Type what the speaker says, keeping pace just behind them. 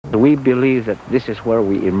We believe that this is where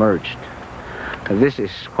we emerged. This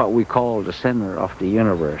is what we call the center of the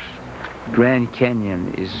universe. Grand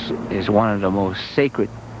Canyon is one of the most sacred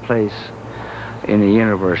places in the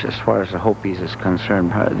universe as far as the Hopis is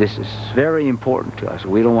concerned. This is very important to us.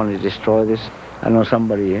 We don't want to destroy this. I know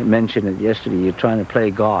somebody mentioned it yesterday, you're trying to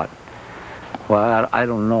play God. Well, I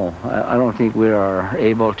don't know. I don't think we are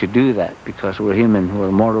able to do that because we're human,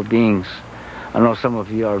 we're mortal beings. I know some of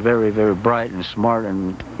you are very, very bright and smart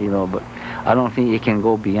and, but I don't think you can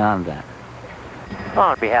go beyond that.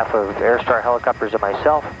 On behalf of Airstar Helicopters and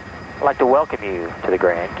myself, I'd like to welcome you to the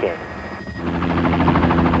Grand Canyon.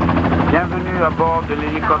 Bienvenue à bord de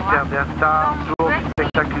l'hélicoptère d'Airstar sur le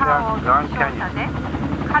spectaculaire Grand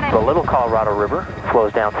Canyon. The Little Colorado River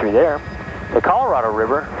flows down through there. The Colorado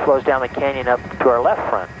River flows down the canyon up to our left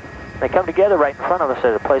front. They come together right in front of us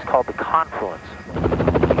at a place called the Confluence.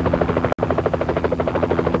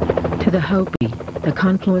 To the Hopi, the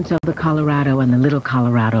confluence of the Colorado and the Little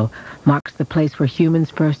Colorado marks the place where humans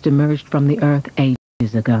first emerged from the earth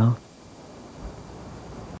ages ago.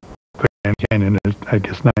 The Grand Canyon is, I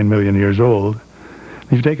guess, 9 million years old.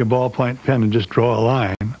 If you take a ballpoint pen and just draw a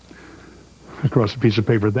line across a piece of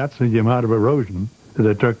paper, that's the amount of erosion that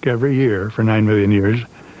it took every year for 9 million years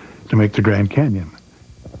to make the Grand Canyon.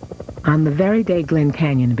 On the very day Glen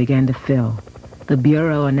Canyon began to fill, the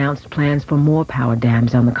Bureau announced plans for more power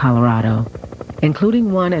dams on the Colorado,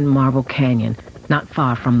 including one in Marble Canyon, not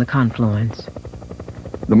far from the confluence.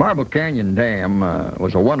 The Marble Canyon Dam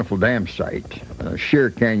was a wonderful dam site. Sheer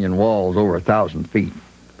canyon walls over 1,000 feet,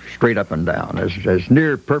 straight up and down, as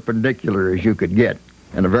near perpendicular as you could get,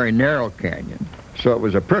 in a very narrow canyon. So it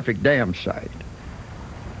was a perfect dam site.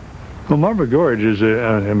 Well, Marble Gorge is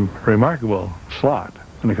a remarkable slot,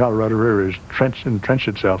 and the Colorado River is entrenched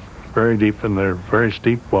itself very deep in their very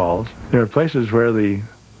steep walls. There are places where the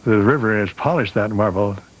river has polished that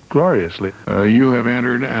marble gloriously. You have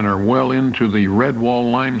entered and are well into the Red Wall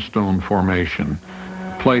Limestone Formation,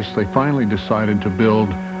 place they finally decided to build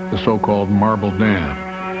the so-called Marble Dam.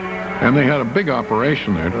 And they had a big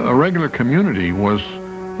operation there. A regular community was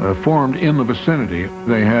formed in the vicinity.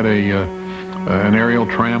 They had an aerial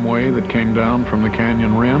tramway that came down from the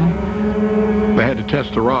canyon rim. They had to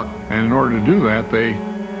test the rock, and in order to do that, they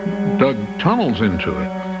dug tunnels into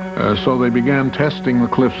it. So they began testing the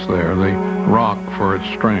cliffs there, the rock for its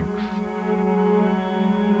strength.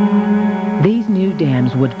 These new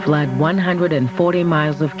dams would flood 140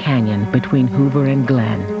 miles of canyon between Hoover and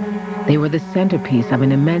Glen. They were the centerpiece of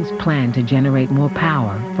an immense plan to generate more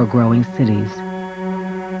power for growing cities.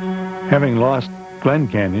 Having lost Glen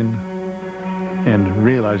Canyon and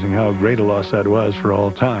realizing how great a loss that was for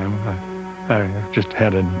all time, I just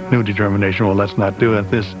had a new determination, well, let's not do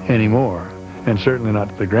this anymore, and certainly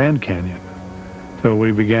not the Grand Canyon. So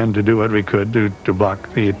we began to do what we could to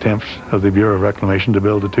block the attempts of the Bureau of Reclamation to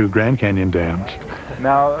build the 2 Grand Canyon dams.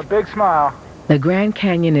 Now, a big smile. The Grand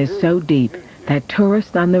Canyon is so deep that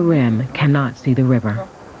tourists on the rim cannot see the river.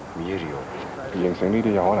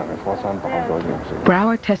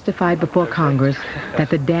 Brower testified before Congress that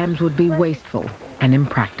the dams would be wasteful and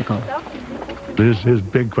impractical. His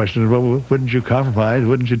big question is, well, wouldn't you compromise?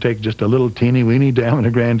 Wouldn't you take just a little teeny-weeny dam in the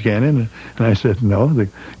Grand Canyon? And I said, no, the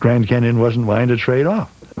Grand Canyon wasn't mine to trade off.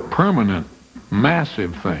 Permanent,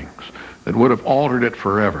 massive things that would have altered it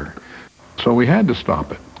forever. So we had to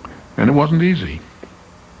stop it, and it wasn't easy.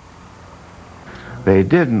 They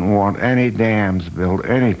didn't want any dams built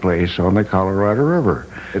any place on the Colorado River.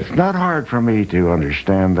 It's not hard for me to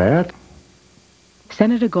understand that.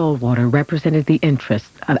 Senator Goldwater represented the interests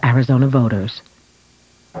of Arizona voters.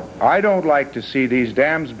 I don't like to see these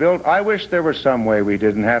dams built. I wish there was some way we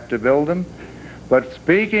didn't have to build them. But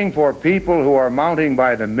speaking for people who are mounting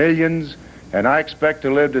by the millions, and I expect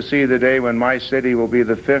to live to see the day when my city will be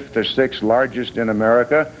the 5th or 6th largest in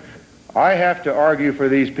America, I have to argue for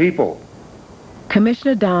these people.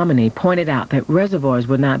 Commissioner Dominy pointed out that reservoirs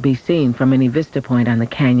would not be seen from any vista point on the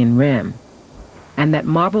canyon rim, and that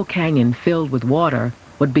Marble Canyon filled with water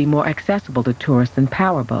would be more accessible to tourists than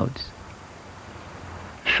powerboats.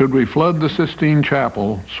 Should we flood the Sistine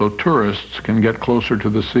Chapel so tourists can get closer to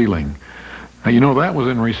the ceiling? Now, you know, that was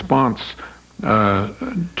in response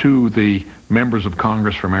to the members of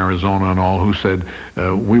Congress from Arizona and all who said,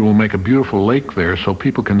 we will make a beautiful lake there so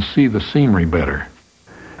people can see the scenery better.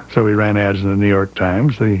 So we ran ads in the New York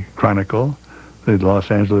Times, the Chronicle, the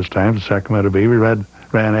Los Angeles Times, the Sacramento Bee. We ran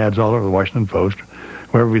ads all over the Washington Post,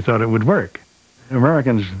 wherever we thought it would work.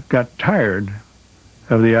 Americans got tired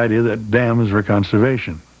of the idea that dams were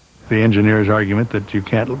conservation. The engineer's argument that you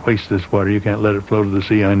can't waste this water, you can't let it flow to the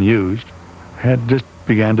sea unused, had just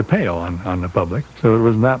began to pale on the public. So it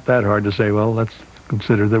was not that hard to say, well, let's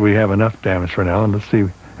consider that we have enough dams for now, and let's see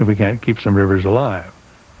if we can't keep some rivers alive.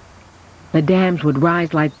 The dams would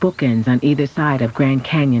rise like bookends on either side of Grand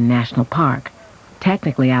Canyon National Park,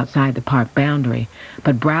 technically outside the park boundary,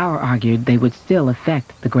 but Brower argued they would still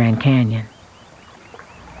affect the Grand Canyon.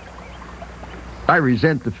 I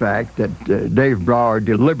resent the fact that Dave Brower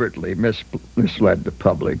deliberately misled the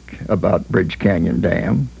public about Bridge Canyon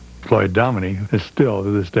Dam. Floyd Dominy is still,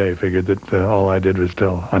 to this day, figured that all I did was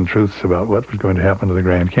tell untruths about what was going to happen to the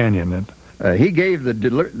Grand Canyon. And he gave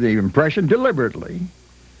the impression deliberately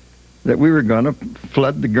that we were going to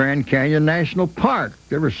flood the Grand Canyon National Park.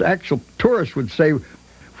 There was actual tourists would say,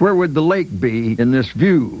 where would the lake be in this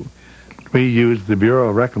view? We used the Bureau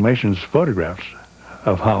of Reclamation's photographs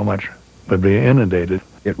of how much would be inundated.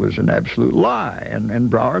 It was an absolute lie, and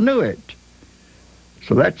Brower knew it.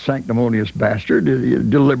 So that sanctimonious bastard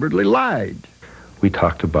deliberately lied. We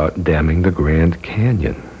talked about damming the Grand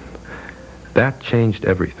Canyon. That changed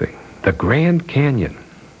everything. The Grand Canyon.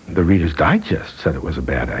 The Reader's Digest said it was a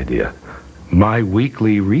bad idea. My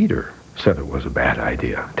Weekly Reader said it was a bad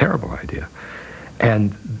idea. Terrible idea.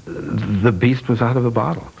 And the beast was out of the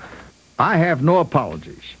bottle. I have no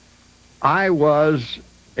apologies. I was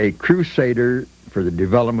a crusader for the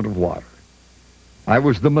development of water. I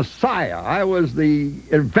was the Messiah. I was the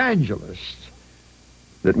evangelist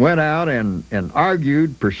that went out and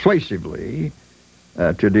argued persuasively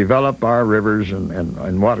to develop our rivers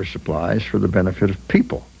and water supplies for the benefit of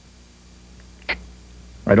people.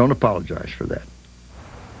 I don't apologize for that.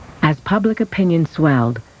 As public opinion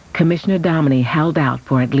swelled, Commissioner Dominy held out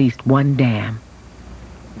for at least one dam.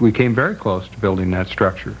 We came very close to building that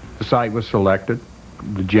structure. The site was selected.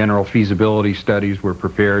 The general feasibility studies were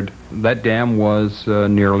prepared. That dam was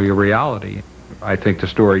nearly a reality. I think the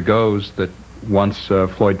story goes that once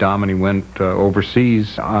Floyd Dominy went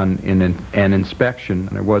overseas on an inspection,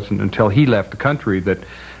 and it wasn't until he left the country that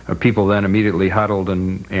people then immediately huddled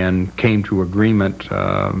and came to agreement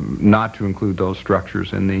not to include those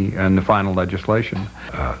structures in the final legislation.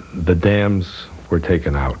 The dams were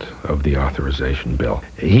taken out of the authorization bill.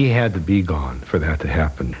 He had to be gone for that to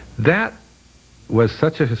happen. That was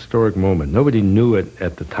such a historic moment. Nobody knew it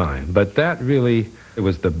at the time, but that really, it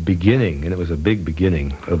was the beginning, and it was a big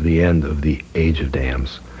beginning of the end of the age of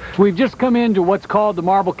dams. We've just come into what's called the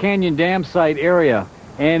Marble Canyon Dam Site area,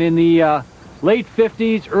 and in the late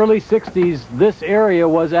 50s, early 60s, this area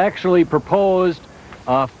was actually proposed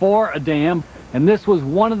for a dam, and this was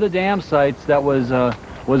one of the dam sites that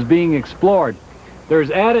was being explored. There's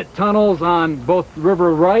adit tunnels on both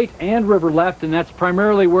river right and river left, and that's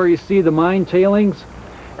primarily where you see the mine tailings.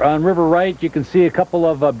 On river right, you can see a couple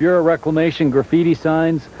of Bureau of Reclamation graffiti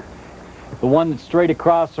signs. The one that's straight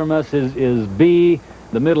across from us is B.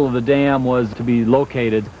 The middle of the dam was to be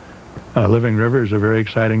located. A living river is a very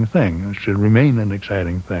exciting thing. It should remain an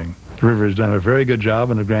exciting thing. The river has done a very good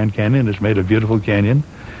job in the Grand Canyon. It's made a beautiful canyon,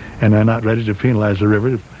 and I'm not ready to penalize the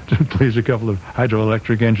river to please a couple of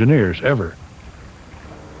hydroelectric engineers, ever.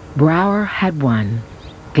 Brower had won.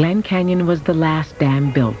 Glen Canyon was the last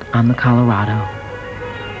dam built on the Colorado.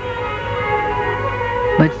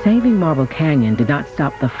 But saving Marble Canyon did not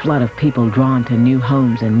stop the flood of people drawn to new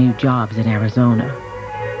homes and new jobs in Arizona.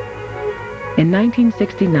 In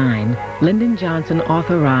 1969, Lyndon Johnson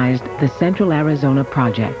authorized the Central Arizona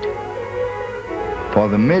Project. For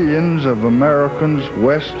the millions of Americans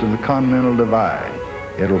west of the Continental Divide,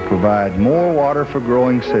 it'll provide more water for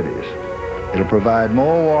growing cities. It'll provide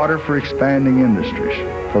more water for expanding industries,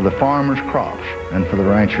 for the farmers' crops, and for the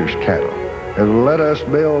ranchers' cattle. It'll let us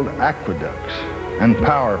build aqueducts and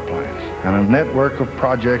power plants and a network of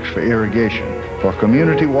projects for irrigation, for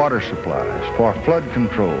community water supplies, for flood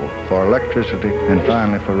control, for electricity, and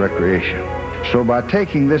finally for recreation. So by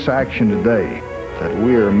taking this action today, that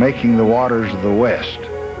we are making the waters of the West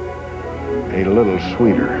a little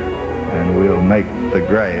sweeter, and we'll make the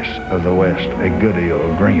grass of the West a good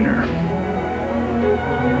deal greener.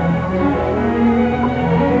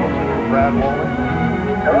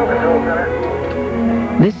 Hello, Control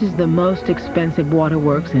Center. This is the most expensive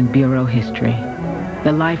waterworks in Bureau history.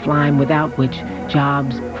 The lifeline without which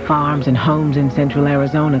jobs, farms, and homes in central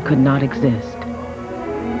Arizona could not exist.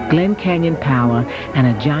 Glen Canyon Power and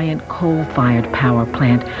a giant coal-fired power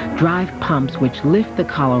plant drive pumps which lift the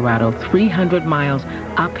Colorado 300 miles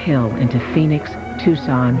uphill into Phoenix,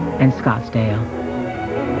 Tucson, and Scottsdale.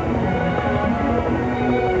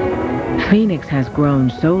 Phoenix has grown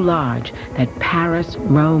so large that Paris,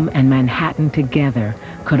 Rome, and Manhattan together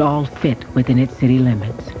could all fit within its city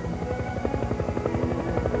limits.